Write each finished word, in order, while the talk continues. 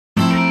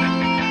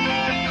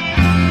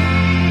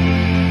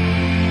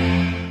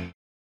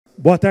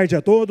Boa tarde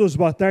a todos,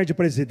 boa tarde,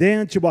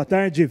 presidente, boa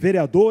tarde,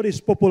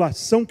 vereadores,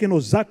 população que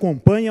nos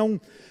acompanham.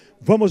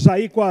 Vamos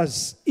aí com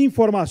as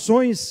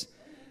informações,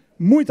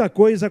 muita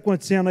coisa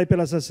acontecendo aí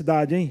pela essa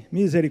cidade, hein?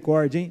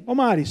 Misericórdia, hein? Ô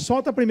Mari,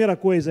 solta a primeira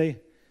coisa aí.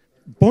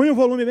 Põe o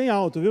volume bem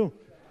alto, viu?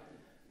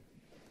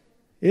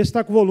 Esse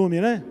está com volume,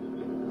 né?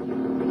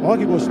 Ó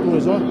que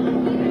gostoso, ó.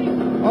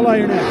 Olha lá,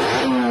 Ernesto.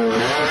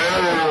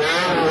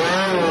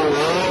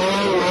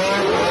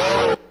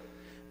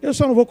 Eu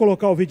só não vou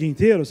colocar o vídeo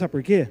inteiro, sabe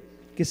por quê?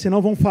 Porque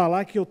senão vão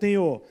falar que eu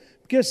tenho...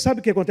 Porque sabe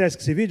o que acontece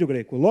com esse vídeo,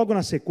 Greco? Logo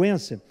na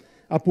sequência,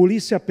 a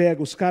polícia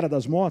pega os caras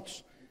das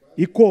motos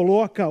e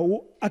coloca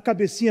a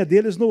cabecinha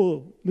deles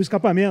no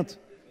escapamento,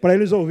 para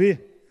eles ouvirem.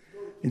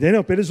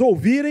 Entendeu? Para eles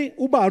ouvirem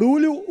o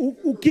barulho,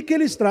 o que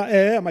eles trazem.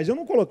 É, mas eu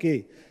não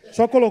coloquei.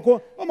 Só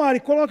colocou... Ô Mari,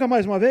 coloca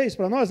mais uma vez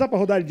para nós, dá para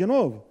rodar ele de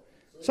novo?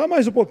 Só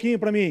mais um pouquinho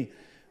para mim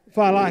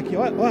falar aqui,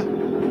 ó.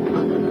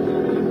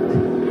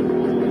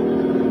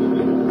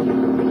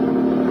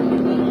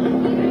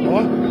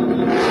 Ó.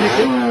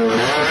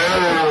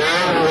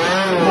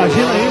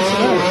 Imagina isso,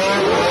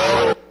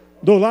 né?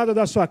 Do lado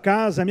da sua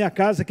casa, minha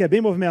casa, que é bem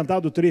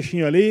movimentado o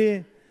trechinho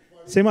ali.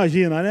 Você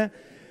imagina, né?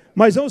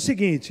 Mas é o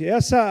seguinte,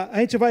 a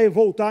gente vai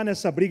voltar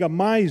nessa briga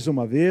mais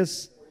uma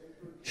vez,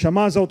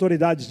 chamar as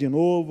autoridades de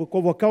novo,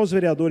 convocar os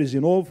vereadores de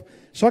novo,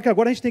 só que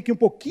agora a gente tem que ir um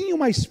pouquinho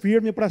mais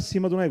firme para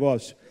cima do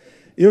negócio.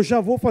 Eu já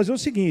vou fazer o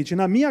seguinte,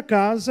 na minha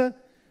casa,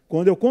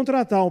 quando eu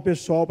contratar um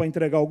pessoal para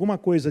entregar alguma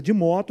coisa de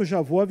moto,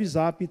 já vou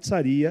avisar a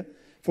pizzaria.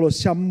 Falou,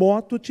 se a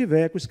moto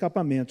tiver com o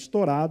escapamento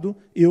estourado,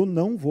 eu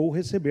não vou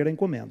receber a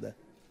encomenda.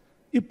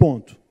 E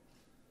ponto.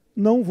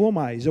 Não vou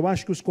mais. Eu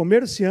acho que os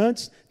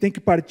comerciantes têm que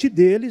partir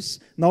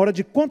deles na hora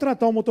de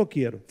contratar um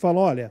motoqueiro.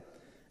 Fala, olha,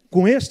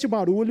 com este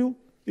barulho,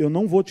 eu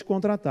não vou te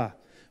contratar.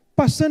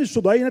 Passando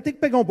isso daí, né, tem que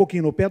pegar um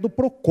pouquinho no pé do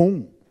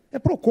PROCON. É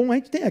PROCON, a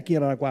gente tem aqui em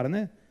Araraquara,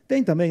 né?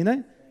 Tem também,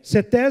 né?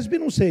 CETESB,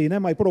 não sei, né?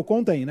 Mas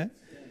PROCON tem, né?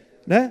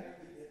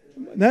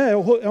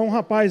 É um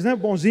rapaz, né?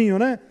 Bonzinho,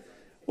 né?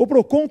 O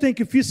PROCON tem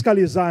que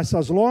fiscalizar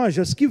essas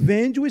lojas que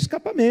vendem o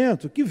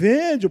escapamento, que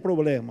vende o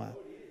problema.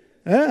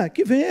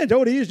 Que vende, a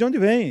origem, de onde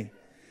vem.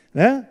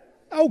 Né?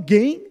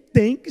 Alguém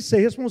tem que ser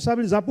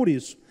responsabilizar por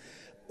isso.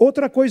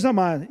 Outra coisa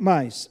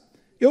mais.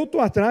 Eu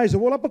estou atrás,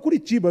 eu vou lá para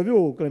Curitiba,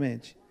 viu,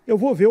 Clemente? Eu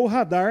vou ver o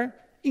radar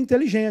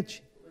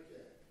inteligente,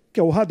 que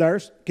é o radar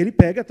que ele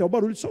pega até o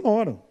barulho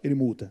sonoro, ele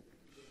multa.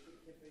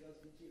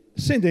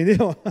 Você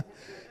entendeu?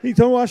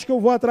 Então, eu acho que eu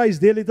vou atrás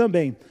dele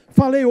também.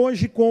 Falei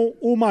hoje com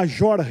o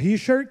Major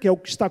Richard, que é o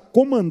que está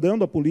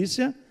comandando a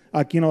polícia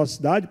aqui na nossa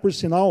cidade. Por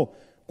sinal,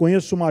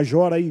 conheço o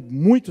Major aí há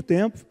muito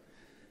tempo.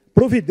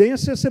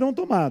 Providências serão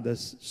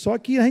tomadas. Só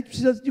que a gente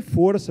precisa de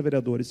força,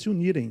 vereadores, se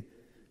unirem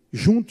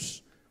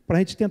juntos para a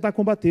gente tentar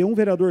combater. Um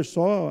vereador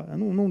só,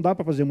 não dá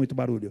para fazer muito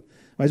barulho.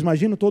 Mas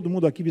imagina todo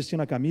mundo aqui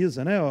vestindo a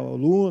camisa, né? O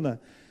Luna.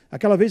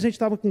 Aquela vez a gente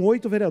estava com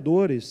 8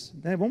 vereadores.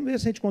 Né? Vamos ver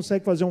se a gente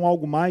consegue fazer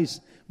algo mais.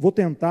 Vou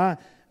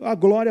tentar. A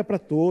glória para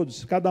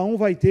todos. Cada um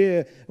vai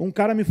ter... Um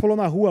cara me falou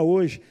na rua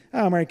hoje,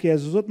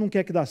 Marchese, os outros não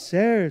querem que dá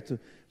certo,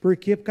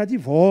 porque por causa de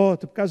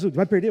voto,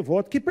 vai perder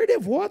voto. Que perder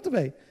voto,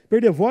 velho?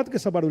 Perder voto com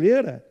essa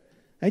barulheira?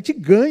 A gente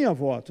ganha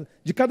voto.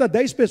 De cada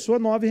 10 pessoas,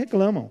 9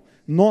 reclamam.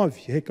 9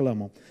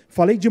 reclamam.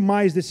 Falei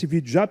demais desse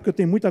vídeo já, porque eu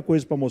tenho muita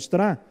coisa para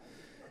mostrar.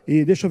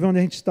 E deixa eu ver onde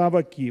a gente estava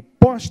aqui.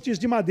 Postes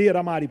de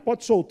madeira, Mari,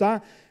 pode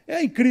soltar.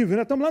 É incrível,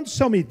 né? Estamos lá no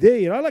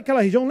Salmideira, olha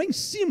aquela região lá em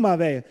cima,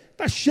 velho.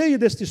 Está cheio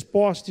desses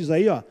postes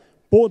aí, ó,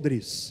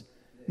 podres,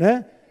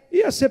 né?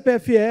 E a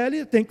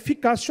CPFL tem que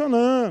ficar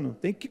acionando,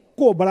 tem que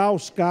cobrar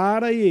os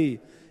caras e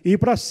ir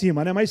para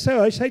cima, né? Mas isso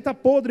aí está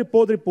podre,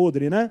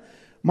 né?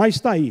 Mas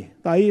está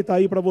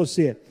aí para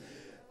você.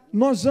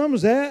 Nós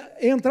vamos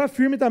entrar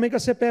firme também com a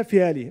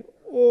CPFL.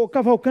 Ô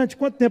Cavalcante,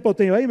 quanto tempo eu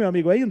tenho aí, meu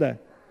amigo, ainda?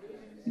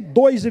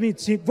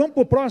 2h25. Vamos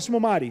para o próximo,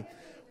 Mari.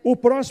 O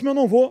próximo eu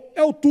não vou.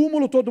 É o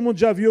túmulo, todo mundo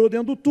já viu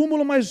dentro do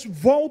túmulo, mas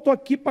volto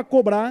aqui para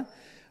cobrar.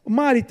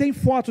 Mari, tem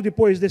foto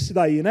depois desse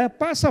daí, né?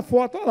 Passa a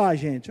foto, olha lá,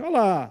 gente. Olha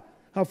lá,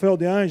 Rafael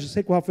de Anjos,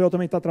 sei que o Rafael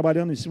também está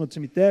trabalhando em cima do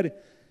cemitério.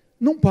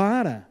 Não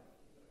para.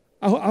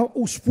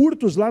 Os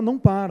furtos lá não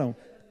param.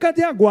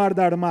 Cadê a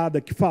guarda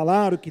armada que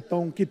falaram que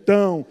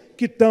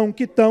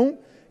estão,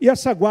 e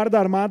essa guarda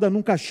armada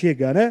nunca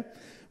chega, né?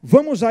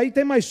 Vamos aí,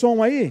 tem mais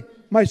som aí?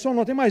 Mais som,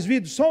 não tem mais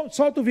vídeo?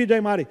 Solta o vídeo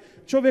aí, Mari.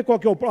 Deixa eu ver qual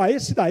que é o...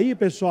 esse daí,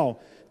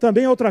 pessoal,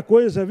 também é outra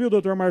coisa, viu,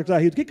 doutor Marcos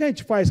Arrido? O que a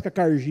gente faz com a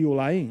Cargill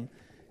lá, hein?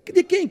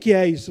 De quem que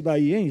é isso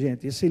daí, hein,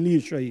 gente? Esse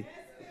lixo aí.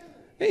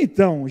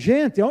 Então,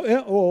 gente,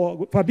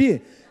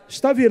 Fabi,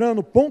 está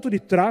virando ponto de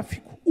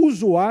tráfico,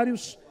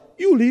 usuários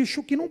e o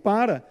lixo que não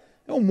para.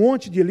 É um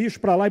monte de lixo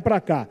para lá e para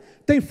cá.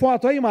 Tem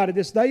foto aí, Mari,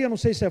 desse daí? Eu não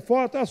sei se é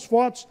foto, as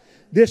fotos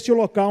deste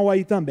local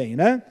aí também,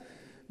 né?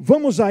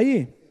 Vamos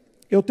aí.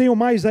 Eu tenho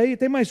mais aí,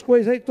 tem mais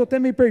coisa aí, que estou até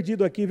meio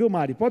perdido aqui, viu,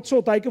 Mari? Pode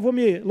soltar aí que eu vou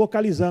me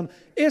localizando.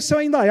 Esse é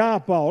o Indaiá,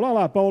 Paulo. Olha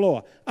lá,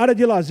 Paulo. Área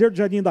de lazer do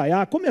Jardim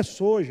Indaiá.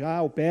 Começou já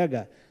o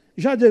Pega.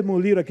 Já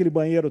demoliram aquele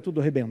banheiro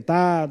tudo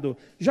arrebentado.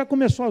 Já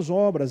começou as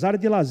obras, área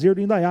de lazer do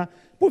Indaiá.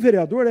 Para o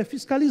vereador é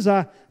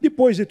fiscalizar.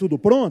 Depois de tudo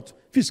pronto,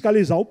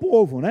 fiscalizar o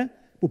povo, né?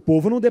 o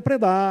povo não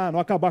depredar, não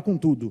acabar com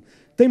tudo.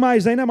 Tem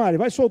mais aí, né, Mari?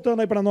 Vai soltando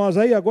aí para nós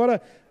aí.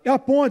 Agora é a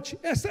ponte.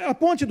 Essa é a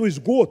ponte do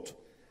esgoto.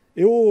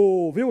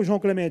 Viu, João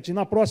Clemente?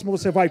 Na próxima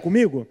você vai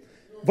comigo?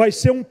 Vai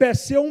ser um pé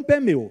seu, um pé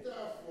meu.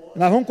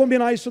 Nós vamos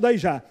combinar isso daí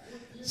já.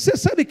 Você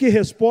sabe que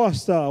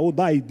resposta o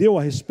DAI deu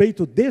a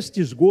respeito deste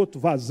esgoto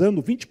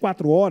vazando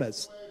 24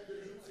 horas?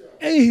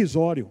 É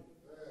irrisório.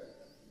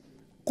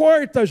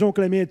 Corta, João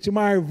Clemente,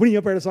 uma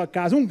arvrinha perto da sua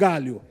casa, um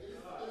galho.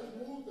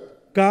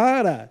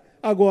 Cara,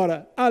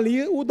 agora,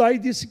 ali o DAI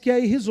disse que é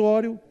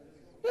irrisório.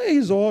 É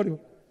irrisório.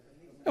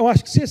 Eu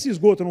acho que se esse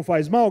esgoto não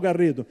faz mal,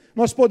 Garrido,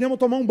 nós podemos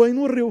tomar um banho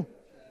no rio.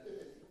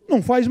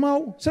 Não faz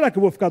mal. Será que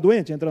eu vou ficar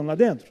doente entrando lá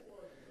dentro?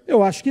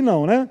 Eu acho que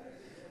não, né?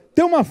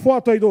 Tem uma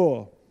foto aí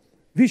do...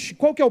 Vixe,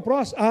 qual que é o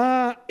próximo?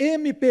 A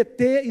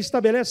MPT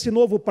estabelece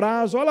novo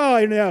prazo. Olha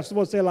lá, Ernesto,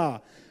 você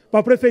lá.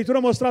 Para a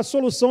prefeitura mostrar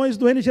soluções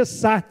do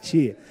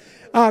NGSAT.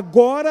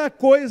 Agora a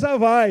coisa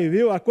vai,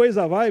 viu? A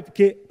coisa vai,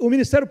 porque o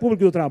Ministério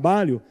Público do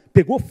Trabalho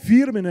pegou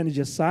firme no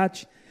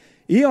NGSAT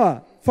e,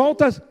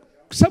 falta...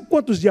 Sabe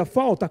quantos dias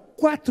falta?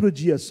 4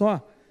 dias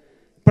só,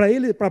 para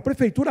a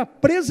prefeitura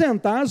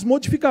apresentar as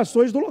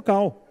modificações do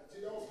local.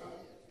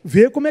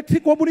 Ver como é que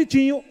ficou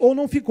bonitinho ou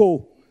não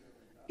ficou.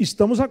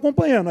 Estamos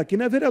acompanhando. Aqui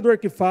não é vereador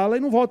que fala e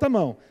não volta a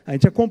mão. A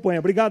gente acompanha.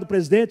 Obrigado,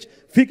 presidente.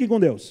 Fiquem com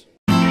Deus.